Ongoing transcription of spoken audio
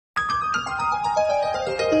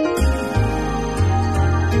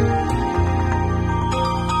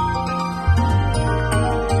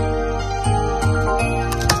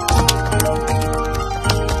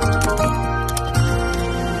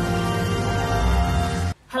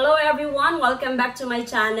everyone, welcome back to my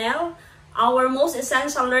channel. Our most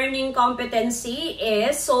essential learning competency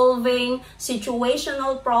is solving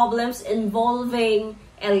situational problems involving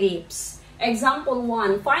ellipse. Example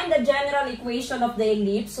 1, find the general equation of the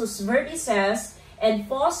ellipse whose vertices and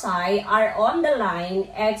foci are on the line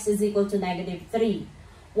x is equal to -3.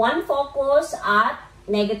 One focus at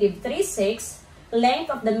 -3, 6. Length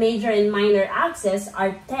of the major and minor axes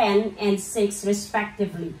are 10 and 6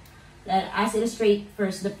 respectively. Let us illustrate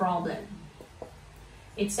first the problem.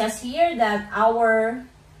 It says here that our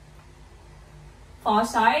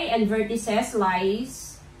foci and vertices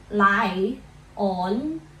lie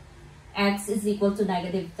on x is equal to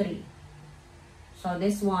 -3. So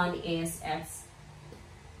this one is x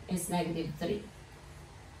is -3.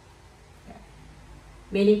 Okay.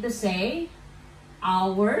 Meaning to say,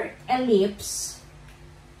 our ellipse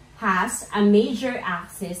has a major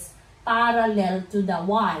axis parallel to the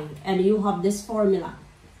y, and you have this formula: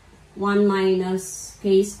 1 minus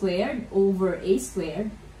k squared over a squared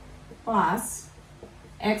plus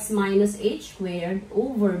x minus h squared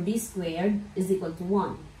over b squared is equal to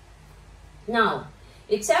 1. Now,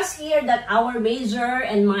 it says here that our major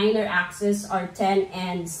and minor axes are 10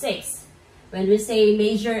 and 6. When we say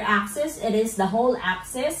major axis, it is the whole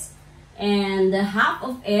axis, and the half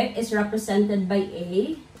of it is represented by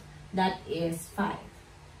a, that is 5.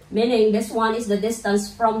 Meaning this one is the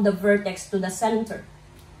distance from the vertex to the center.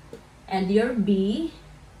 And your b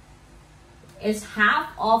is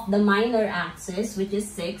half of the minor axis, which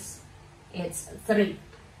is 6. It's 3.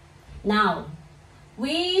 Now,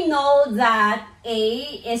 we know that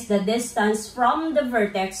a is the distance from the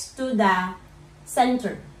vertex to the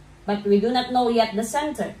center. But we do not know yet the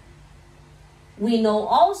center. We know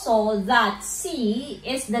also that c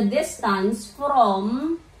is the distance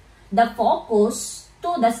from the focus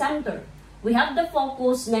to the center. We have the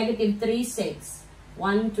focus -3, 6.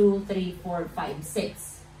 1, 2, 3, 4, 5,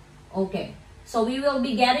 6. Okay. So we will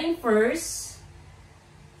be getting first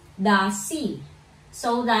the c,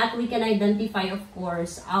 so that we can identify, of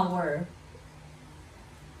course, our,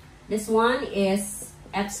 this one is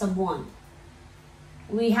f sub 1.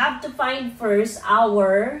 We have to find first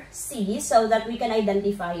our c so that we can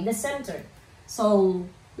identify the center. So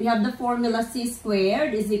we have the formula c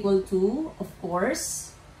squared is equal to, of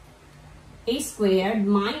course, a squared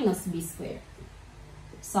minus b squared.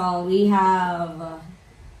 So we have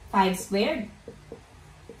 5 squared,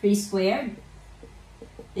 3 squared.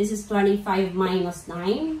 This is 25 minus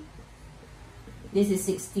 9. This is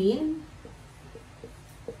 16.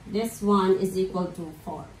 This one is equal to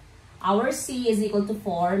 4. Our c is equal to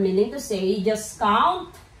 4, meaning to say just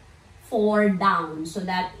count 4 down. So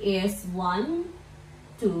that is 1,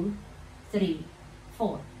 2, 3,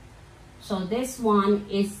 4. So this one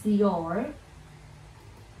is your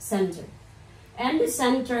center. And the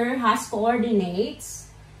center has coordinates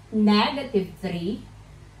 -3,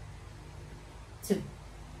 2.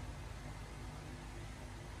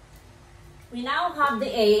 We now have the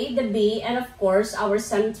a, the b, and of course our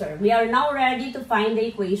center. We are now ready to find the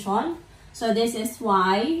equation. So this is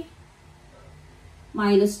y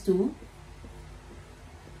minus 2.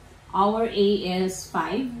 Our a is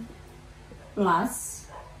 5 plus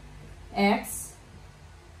x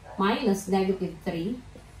minus -3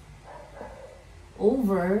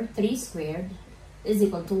 over 3 squared is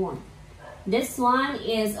equal to 1. This one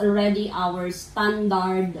is already our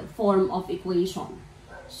standard form of equation.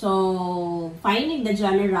 So, finding the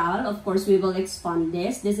general, of course, we will expand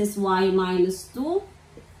this. This is y minus 2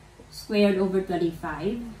 squared over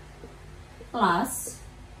 25 plus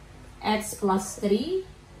x plus 3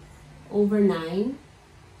 over 9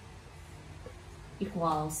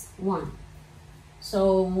 equals 1.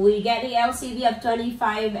 So, we get the LCD of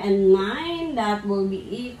 25 and 9. That will be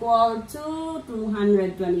equal to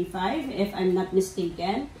 225, if I'm not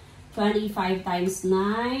mistaken. 25 times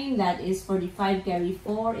 9, that is 45, carry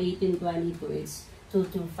 4, 18, 22, it's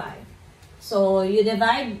 225. So, you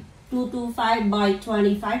divide 225 by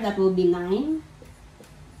 25, that will be 9.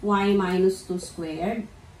 Y minus 2 squared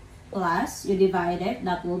plus, you divide it,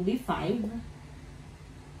 that will be 5.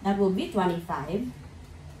 That will be 25.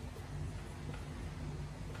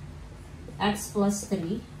 X plus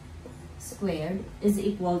 3 squared is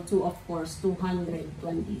equal to, of course,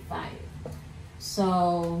 225.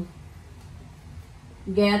 So,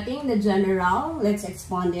 getting the general, let's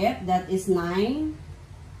expand it. That is 9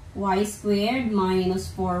 y squared minus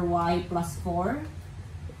 4y plus 4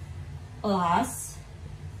 plus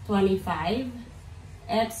 25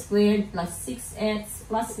 x squared plus 6x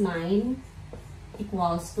plus 9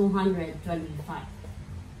 equals 225.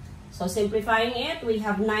 So simplifying it, we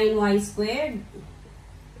have 9y squared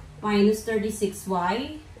minus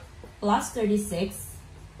 36y plus 36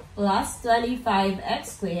 plus 25x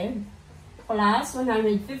squared plus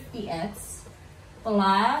 150x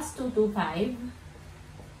plus 225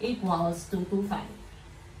 equals 225.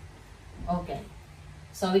 Okay,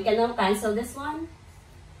 so we can now cancel this one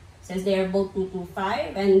since they are both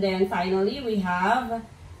 225, and then finally we have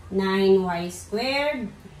 9y squared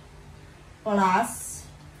plus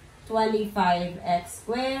 25x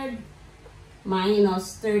squared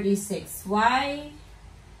minus 36y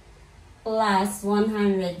plus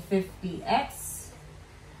 150x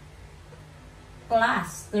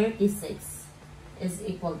plus 36 is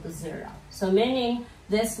equal to 0. So meaning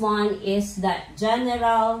this one is the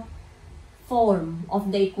general form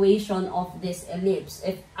of the equation of this ellipse.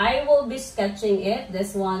 If I will be sketching it,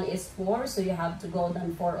 this one is 4, so you have to go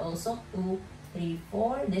down 4 also. 2, 3,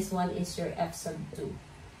 4. This one is your f sub 2.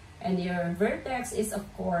 And your vertex is, of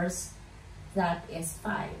course, that is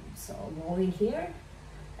 5. So going here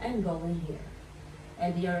and going here.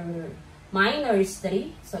 And your minor is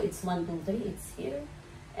 3, so it's 1, 2, 3. It's here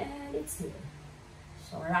and it's here.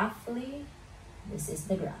 So roughly, this is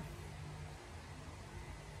the graph.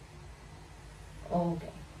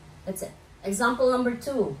 Okay, that's it. Example number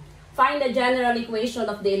 2. Find the general equation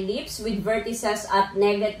of the ellipse with vertices at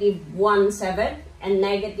 -1, 7 and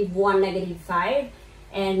 -1, -5,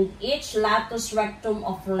 and each lattice rectum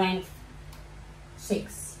of length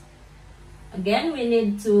 6. Again, we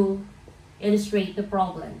need to illustrate the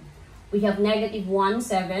problem. We have -1,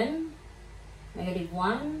 7,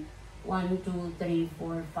 -1, 1, 2, 3,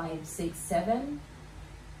 4, 5, 6, 7.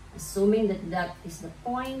 Assuming that that is the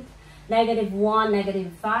point. -1,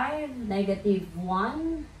 -5,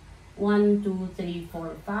 -1, 1, 2, 3,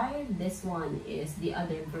 4, 5. This one is the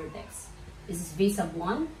other vertex. This is V sub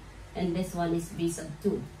 1 and this one is V sub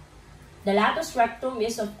 2. The lattice rectum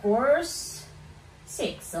is, of course,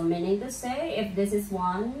 6. So meaning to say, if this is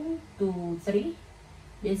 1, 2, 3,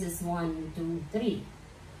 this is 1, 2, 3,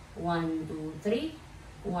 1, 2, 3,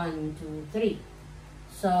 1, 2, 3.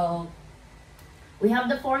 So we have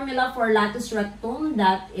the formula for lattice rectum,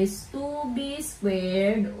 that is 2b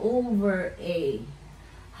squared over a.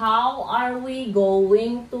 How are we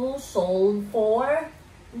going to solve for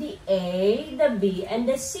the A, the B, and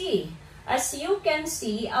the C? As you can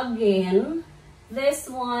see, again, this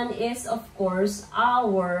one is, of course,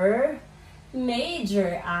 our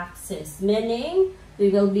major axis, meaning we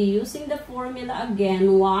will be using the formula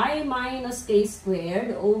again, y minus k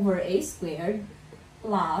squared over a squared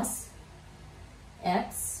plus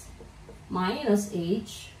x minus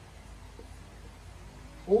h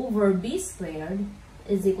over b squared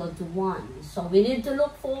is equal to 1. So we need to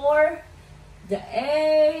look for the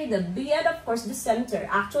A, the B, and of course the center.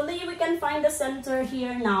 Actually, we can find the center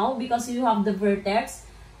here now because you have the vertex.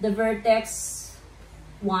 The vertex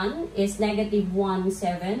 1 is -1,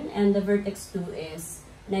 7, and the vertex 2 is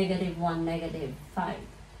 -1, -5.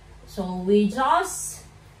 So we just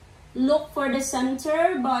look for the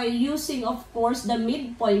center by using, of course, the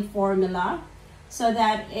midpoint formula. So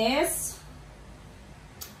that is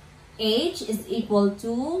h is equal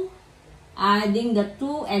to adding the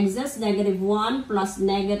two x's, -1 plus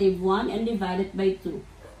 -1, and divide it by 2.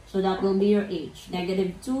 So that will be your h.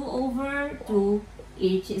 -2 over 2,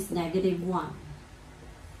 h is -1.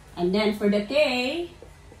 And then for the k,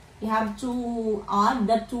 you have to add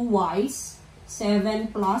the two y's, 7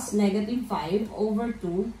 plus -5 over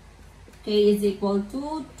 2. K is equal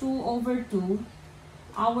to 2 over 2.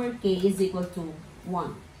 Our k is equal to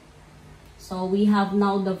 1. So we have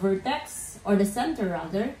now the vertex, or the center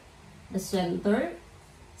rather, the center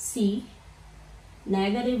C,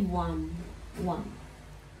 -1, 1.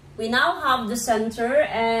 We now have the center,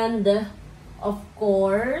 and of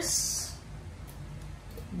course,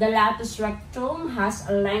 the lattice rectum has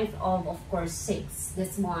a length of course, 6.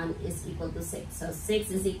 This one is equal to 6. So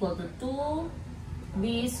 6 is equal to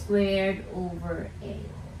 2b squared over a.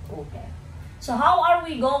 Okay. So how are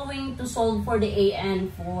we going to solve for the A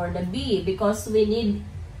and for the B? Because we need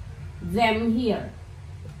them here.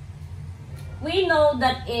 We know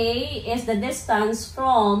that A is the distance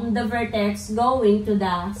from the vertex going to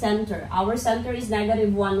the center. Our center is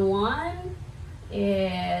 -1, 1.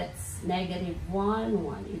 It's -1,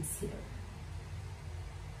 1. It's here.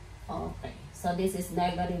 Okay. So this is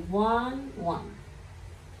 -1, 1.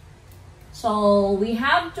 So we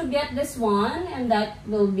have to get this one, and that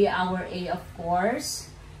will be our A, of course.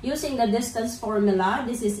 Using the distance formula,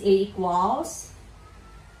 this is A equals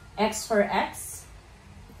x for x,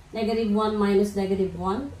 -1 minus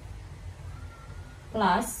 -1,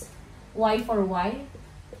 plus y for y,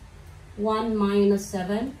 1 minus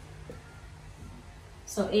 7.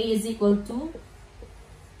 So A is equal to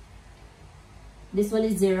This one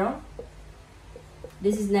is 0.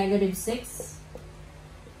 This is negative 6.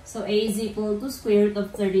 So a is equal to square root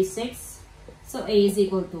of 36. So a is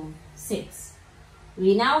equal to 6.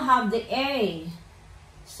 We now have the a.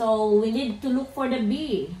 So we need to look for the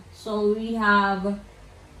b. So we have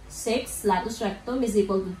 6 lattice rectum is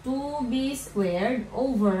equal to 2b squared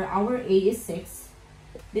over our a is 6.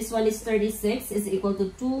 This one is 36 is equal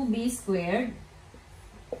to 2b squared.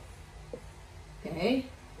 Okay.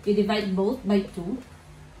 We divide both by 2.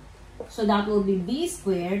 So that will be b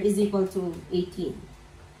squared is equal to 18.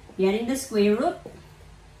 Getting the square root,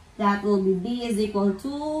 that will be b is equal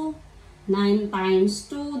to 9 times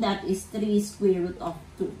 2, that is 3 square root of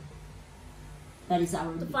 2. That is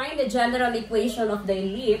our b. To find the general equation of the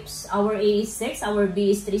ellipse, our a is 6, our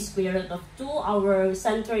b is 3 square root of 2, our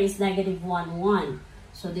center is negative 1, 1.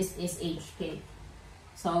 So this is HK.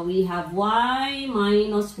 So we have y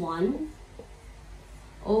minus 1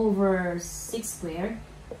 over 6 squared.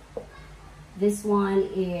 This one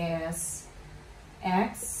is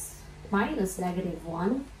x minus negative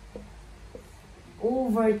 1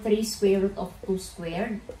 over 3 square root of 2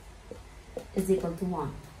 squared is equal to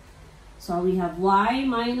 1. So we have y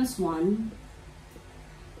minus 1,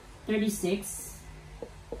 36,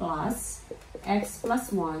 plus x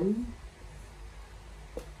plus 1,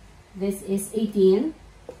 this is 18,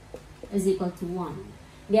 is equal to 1.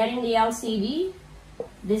 Getting the LCD,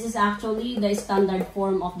 this is actually the standard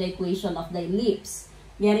form of the equation of the ellipse.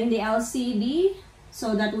 Getting the LCD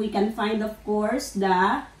so that we can find, of course,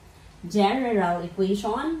 the general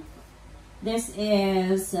equation. This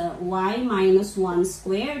is y minus 1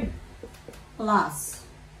 squared plus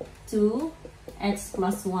 2x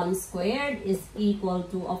plus 1 squared is equal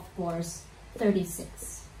to, of course,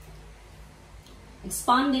 36.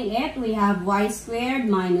 Expanding it, we have y squared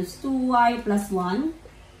minus 2y plus 1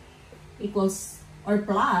 equals or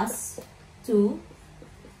plus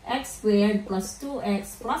 2x squared plus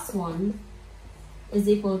 2x plus 1 is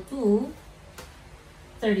equal to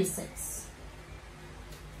 36.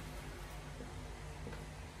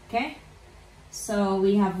 Okay, so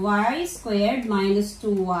we have y squared minus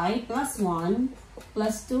 2y plus 1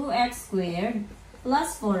 plus 2x squared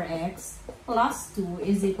plus 4x plus 2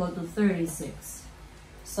 is equal to 36.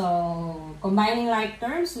 So combining like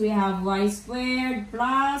terms, we have y squared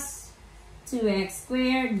plus 2x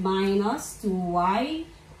squared minus 2y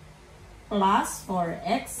plus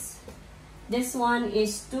 4x. This one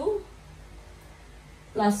is 2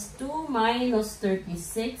 plus 2 minus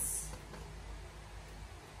 36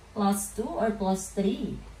 plus 2 or plus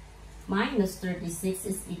 3 minus 36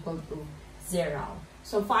 is equal to 0.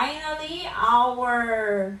 So finally,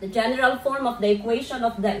 the general form of the equation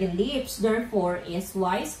of the ellipse, therefore, is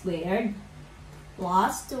y squared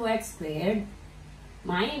plus 2x squared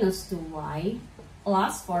minus 2y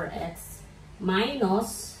plus 4x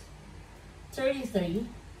minus 33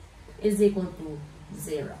 is equal to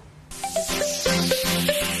 0.